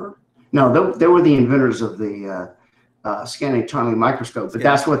Rohr. No, they were the inventors of the scanning tunneling microscope, but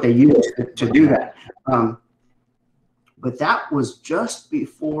that's what they used to do that. But that was just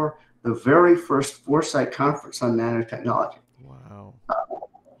before the very first Foresight conference on nanotechnology. Wow.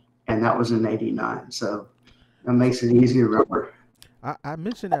 And that was in '89. So that makes it easy to remember. I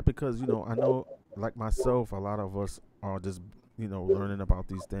mentioned that because, I know, like myself, a lot of us are just, learning about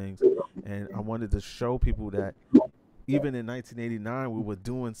these things. And I wanted to show people that even in 1989, we were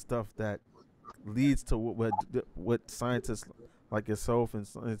doing stuff that leads to what scientists like yourself and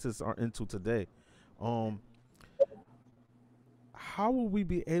scientists are into today. How will we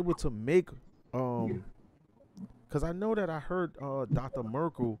be able to make because I know that I heard Dr.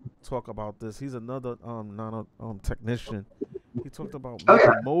 Merkel talk about this. He's another nano technician. He talked about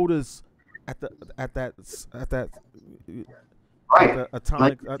making motors at that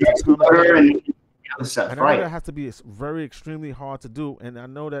atomic level. And I know that has to be very extremely hard to do, and I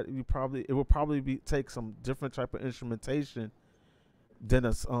know that it will probably take some different type of instrumentation than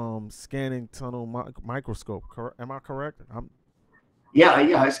a scanning tunnel microscope. Am I correct? Yeah.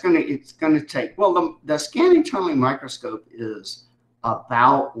 It's gonna take. Well, the scanning tunneling microscope is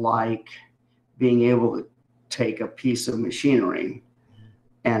about like being able to take a piece of machinery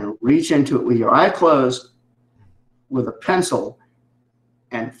and reach into it with your eye closed with a pencil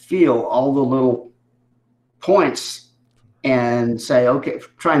and feel all the little points and say, okay,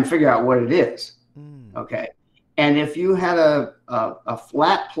 try and figure out what it is. Okay. And if you had a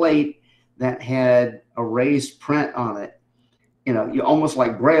flat plate that had a raised print on it, you almost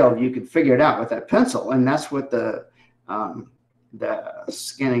like Braille, you could figure it out with that pencil. And that's what the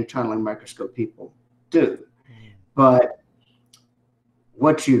scanning tunneling microscope people do. But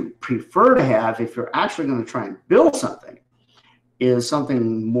what you prefer to have, if you're actually going to try and build something, is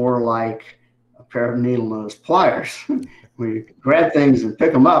something more like a pair of needle-nose pliers, where you can grab things and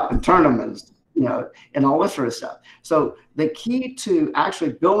pick them up and turn them and all this sort of stuff. So the key to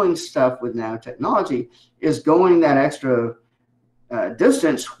actually building stuff with nanotechnology is going that extra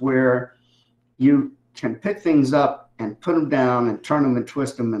distance where you can pick things up and put them down and turn them and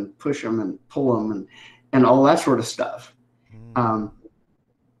twist them and push them and pull them and all that sort of stuff. And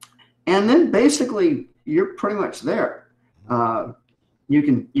then basically you're pretty much there. You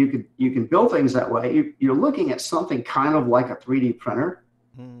can build things that way. You're looking at something kind of like a 3D printer.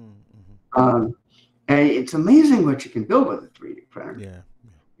 And it's amazing what you can build with a 3D printer. Yeah.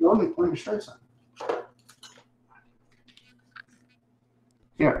 Let me show you something.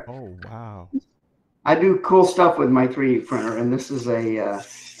 Here. Oh, wow. I do cool stuff with my 3D printer, and this is a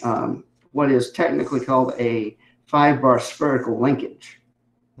what is technically called a 5-bar spherical linkage.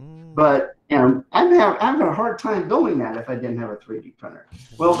 But And I'd have a hard time building that if I didn't have a 3D printer.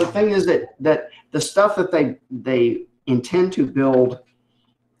 Well, the thing is that the stuff that they intend to build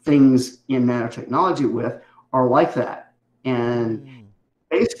things in nanotechnology with are like that. And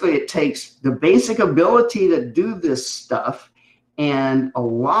basically it takes the basic ability to do this stuff and a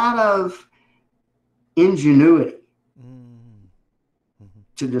lot of ingenuity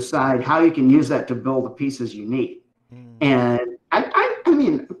to decide how you can use that to build the pieces you need. And I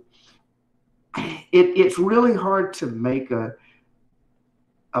mean, it's really hard to make a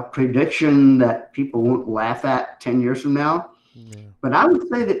prediction that people won't laugh at 10 years from now. Yeah. But I would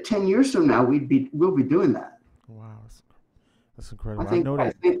say that 10 years from now, we'll be doing that. Wow, that's incredible.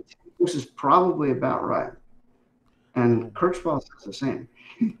 I think this is probably about right. And Kurzweil says the same.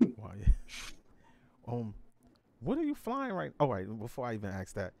 Wow, yeah. What are you flying right? Oh, wait, before I even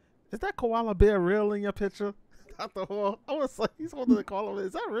ask that, is that koala bear real in your picture? Dr. Hall, I was like, he's holding a koala bear.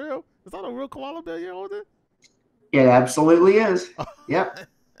 Is that real? Is that a real koala bear you're holding? It absolutely is. Yep.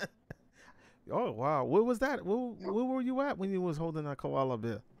 Oh, wow. Where was that? Where were you at when you was holding that koala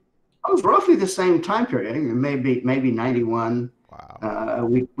bear? I was roughly the same time period, maybe 91. Wow.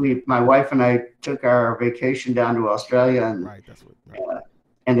 My wife and I took our vacation down to Australia, and right, that's what. Right.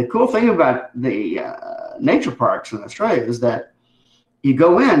 And the cool thing about the nature parks in Australia is that you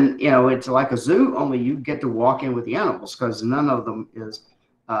go in, it's like a zoo, only you get to walk in with the animals because none of them is,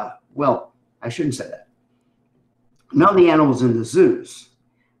 well, I shouldn't say that. None of the animals in the zoos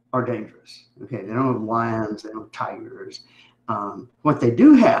are dangerous. Okay, they don't have lions, they don't have tigers. What they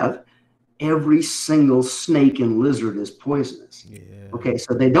do have, every single snake and lizard is poisonous. Yeah. Okay,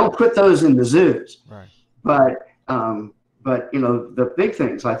 so they don't put those in the zoos. Right. But the big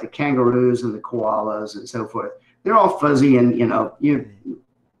things like the kangaroos and the koalas and so forth, they're all fuzzy and you have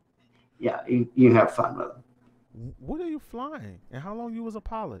fun with them. What are you flying? And how long you was a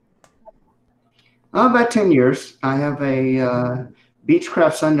pilot? About 10 years. I have a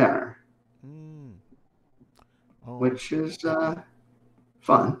Beechcraft Sundowner, which is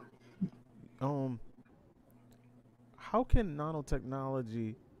fun. How can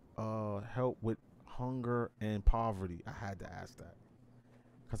nanotechnology help with hunger and poverty? I had to ask that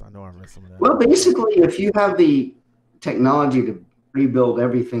because I know I read some of that. Well, basically, if you have the technology to rebuild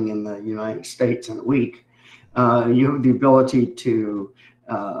everything in the United States in a week, you have the ability to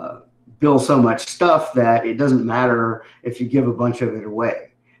build so much stuff that it doesn't matter if you give a bunch of it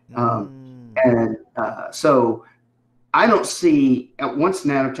away. So I don't see, once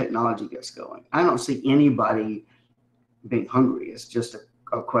nanotechnology gets going, I don't see anybody being hungry. It's just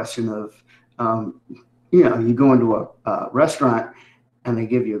a question of, you go into a restaurant and they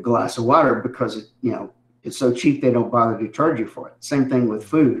give you a glass of water because it's so cheap they don't bother to charge you for it. Same thing with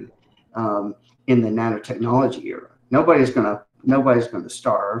food in the nanotechnology era. Nobody's gonna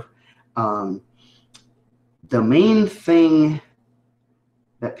starve. The main thing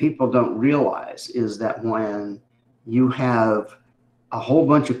that people don't realize is that when you have a whole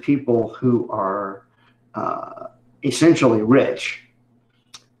bunch of people who are essentially rich,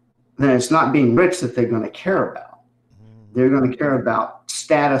 then it's not being rich that they're going to care about. They're going to care about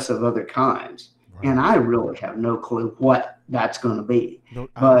status of other kinds. Right. And I really have no clue what that's going to be. No,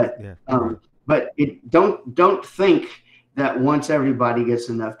 but don't think that once everybody gets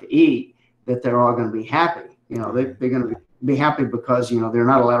enough to eat, that they're all going to be happy. They're going to be happy because, they're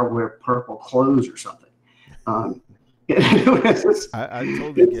not allowed to wear purple clothes or something. I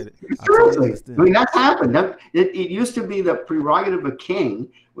totally get it. I mean, that's happened. It used to be the prerogative of a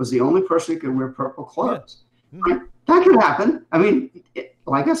king was the only person who could wear purple clothes. Yeah. Mm-hmm. That could happen. I mean,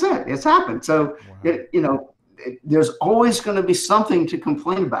 like I said, it's happened. So, wow. There's always going to be something to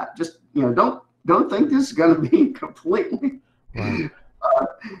complain about. Just, don't think this is going to be completely free.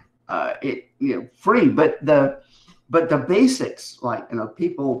 But the basics, like,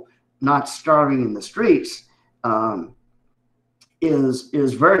 people not starving in the streets,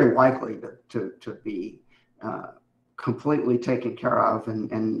 is very likely to be completely taken care of,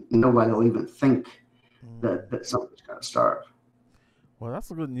 and nobody will even think that somebody's going to starve. Well,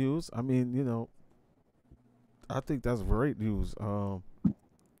 that's good news. I mean, I think that's great news. I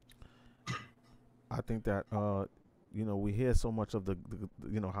think that we hear so much of the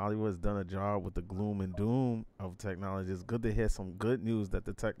Hollywood's done a job with the gloom and doom of technology. It's good to hear some good news that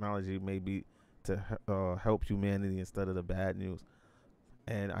the technology may be to help humanity instead of the bad news.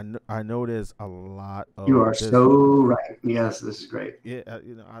 And I know there's a lot of. You are so right. Yes, this is great. Yeah,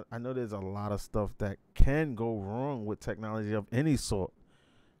 I know there's a lot of stuff that can go wrong with technology of any sort.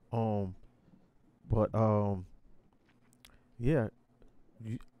 Yeah,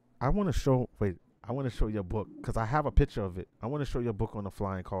 I want to show. Wait, I want to show your book because I have a picture of it. I want to show your book on the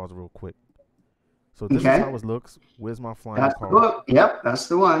flying cars real quick. So this is Okay. how it looks. Where's my flying That's the car? book. Yep, that's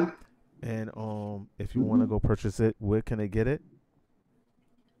the one. And if you want to Mhm. go purchase it, where can they get it?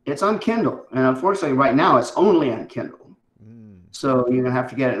 It's on Kindle, and unfortunately, right now it's only on Kindle. Mm. So you're gonna have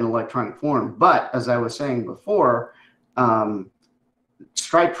to get it in electronic form. But as I was saying before, um,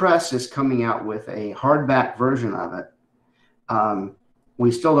 Stripe Press is coming out with a hardback version of it. Um,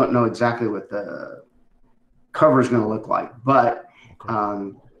 we still don't know exactly what the cover is going to look like, but Okay.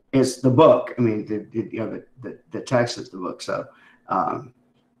 um, it's the book. I mean, the text is the book. So, um,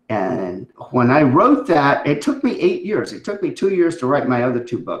 and when I wrote that, it took me 8 years. It took me 2 years to write my other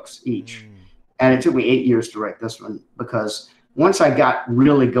two books each, Mm. and it took me 8 years to write this one because once I got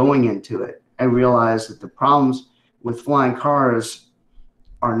really going into it, I realized that the problems with flying cars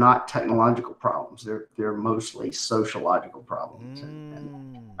are not technological problems. They're mostly sociological problems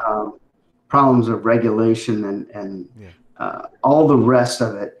and Mm. problems of regulation and Yeah. all the rest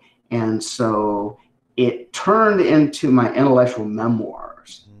of it. And so it turned into my intellectual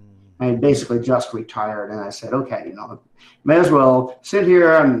memoirs. Mm. I basically just retired, and I said, okay, may as well sit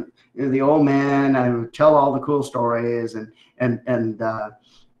here and the old man. I would tell all the cool stories and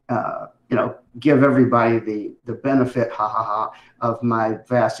give everybody the benefit, ha ha ha, of my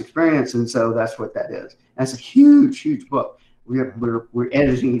vast experience. And so that's what that is. That's a huge book. We're Wow. we're, we're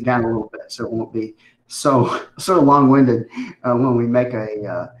editing it down a little bit so it won't be so long-winded when we make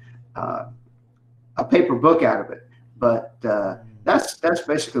a paper book out of it. But Mm. that's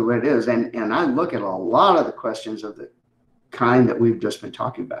basically what it is. And I look at a lot of the questions of the kind that we've just been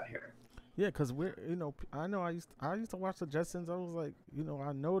talking about here. Yeah, because I know I used to watch the Jetsons. I was like,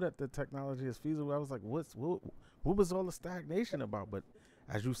 I know that the technology is feasible. I was like, what was all the stagnation about? But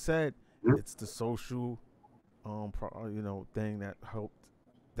as you said, it's the social, thing that helped,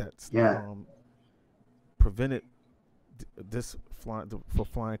 that's Yeah. prevented this flying for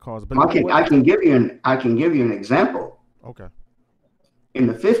flying cars. But I you know can what? I can give you an example. Okay. In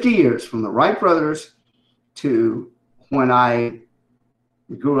the 50 years from the Wright brothers to when I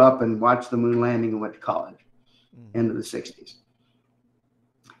grew up and watched the moon landing and went to college Mm-hmm. into the 60s,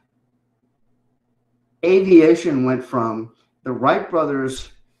 aviation went from the Wright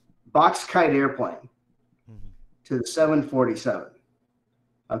brothers box kite airplane Mm-hmm. to the 747.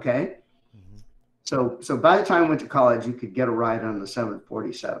 Okay. Mm-hmm. So by the time I went to college, you could get a ride on the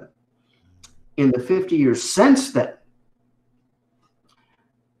 747. In the 50 years since then,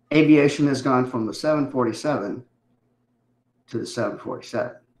 aviation has gone from the 747 to the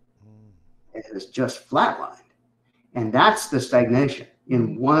 747. Mm-hmm. It has just flatlined. And that's the stagnation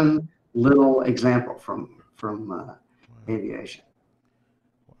in one little example from Wow. aviation.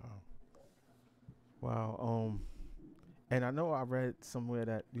 Wow. Wow. And I know I read somewhere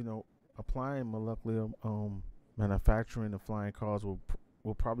that applying molecular manufacturing to flying cars will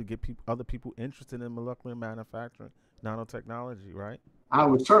probably get other people interested in molecular manufacturing, nanotechnology, right? I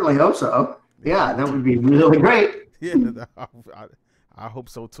would certainly hope so. Yeah. Yeah, that would be really great. Yeah. I hope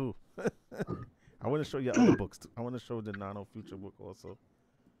so too. I want to show you other books. Too. I want to show the Nanofuture book also.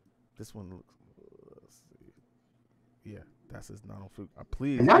 This one looks. Let's see. Yeah, that's his Nanofuture.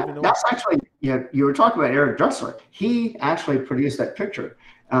 Please, And even though that's actually, you were talking about Eric Dressler. He actually produced that picture.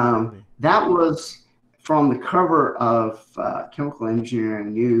 really. That was from the cover of Chemical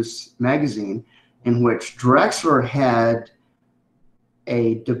Engineering News magazine, in which Drexler had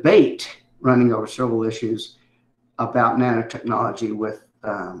a debate running over several issues about nanotechnology with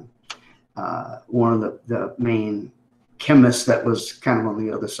one of the main chemists that was kind of on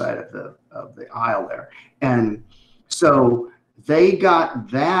the other side of the aisle there. And so they got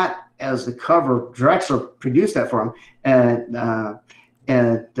that as the cover. Drexler produced that for him, and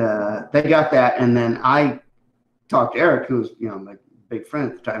they got that. And then I talked to Eric, who was my big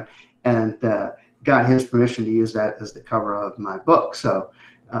friend at the time, and got his permission to use that as the cover of my book. So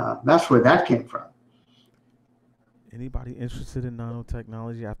that's where that came from. Anybody interested in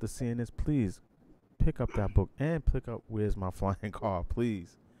nanotechnology after seeing this, please pick up that book and pick up Where's My Flying Car,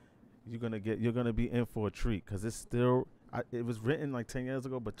 please. You're gonna be in for a treat because it's still. It was written like 10 years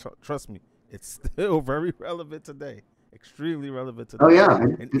ago, but trust me, it's still very relevant today. Extremely relevant Oh today, yeah,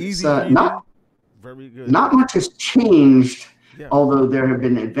 and it's easy reading. Very good. not much has changed, Yeah. although there have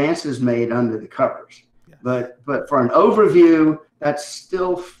been advances made under the covers. Yes. But for an overview, that's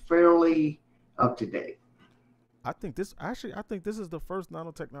still fairly up to date. I think this is the first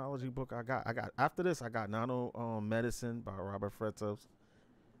nanotechnology book I got. After this I got Nano Medicine by Robert Frettos.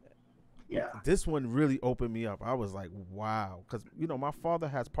 Yeah. This one really opened me up. I was like, wow, because my father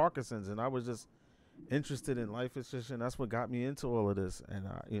has Parkinson's, and I was just interested in life extension. That's what got me into all of this, and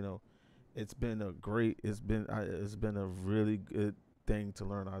it's been a really good thing to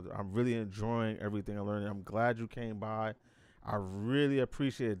learn. I'm really enjoying everything I'm learning. I'm glad you came by. I really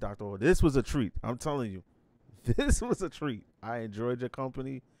appreciate it, Dr. Hall. This was a treat. I'm telling you, this was a treat. I enjoyed your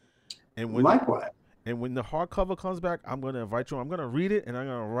company. And Likewise. when the hardcover comes back, I'm going to invite you. I'm going to read it, and I'm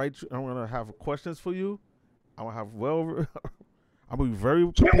going to write you. I'm going to have questions for you. I'm going to have I'm going to be very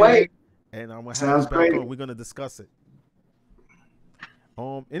Can't prepared, wait. and I'm going to have Sounds you back great. on. We're going to discuss it.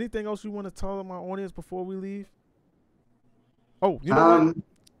 Anything else you want to tell my audience before we leave? Oh, you know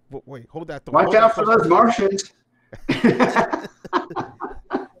what? Wait, hold that thought. Watch out for those Martians.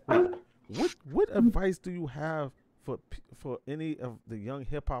 Wait, what advice do you have for any of the young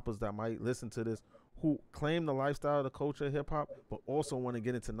hip hoppers that might listen to this, who claim the lifestyle, the culture of hip hop, but also want to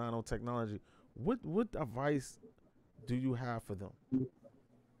get into nanotechnology? What advice do you have for them?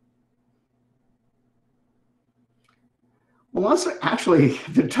 Well, that's actually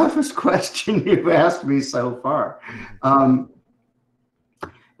the toughest question you've asked me so far.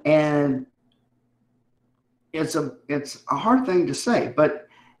 And it's a hard thing to say, but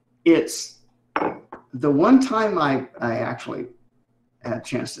it's the one time I actually had a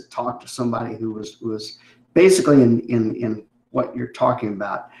chance to talk to somebody who was basically in what you're talking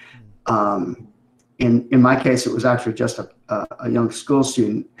about. In my case, it was actually just a young school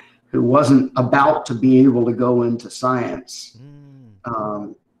student who wasn't about to be able to go into science.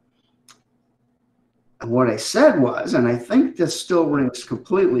 What I said was, and I think this still rings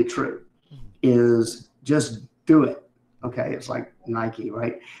completely true, is just do it. Okay, it's like Nike,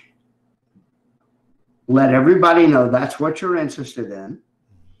 right? Let everybody know that's what you're interested in,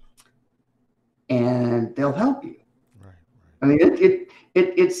 and they'll help you. Right. I mean,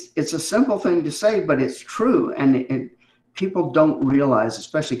 it's a simple thing to say, but it's true, and people don't realize,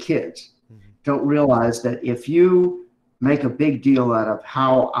 especially kids, don't realize that if you make a big deal out of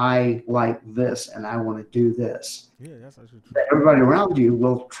how I like this and I want to do this, that's actually true. that everybody around you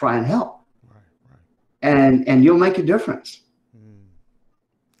will try and help. Right. And you'll make a difference.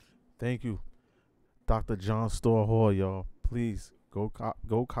 Thank you, Dr. John Storrs Hall, y'all. Please go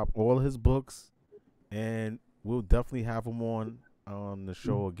cop all his books, and we'll definitely have him on the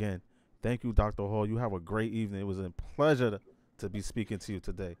show again. Thank you, Dr. Hall. You have a great evening. It was a pleasure to be speaking to you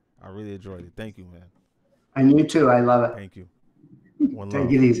today. I really enjoyed it. Thank you, man. And you too. I love it. Thank you. Take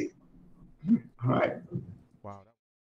it easy. All right.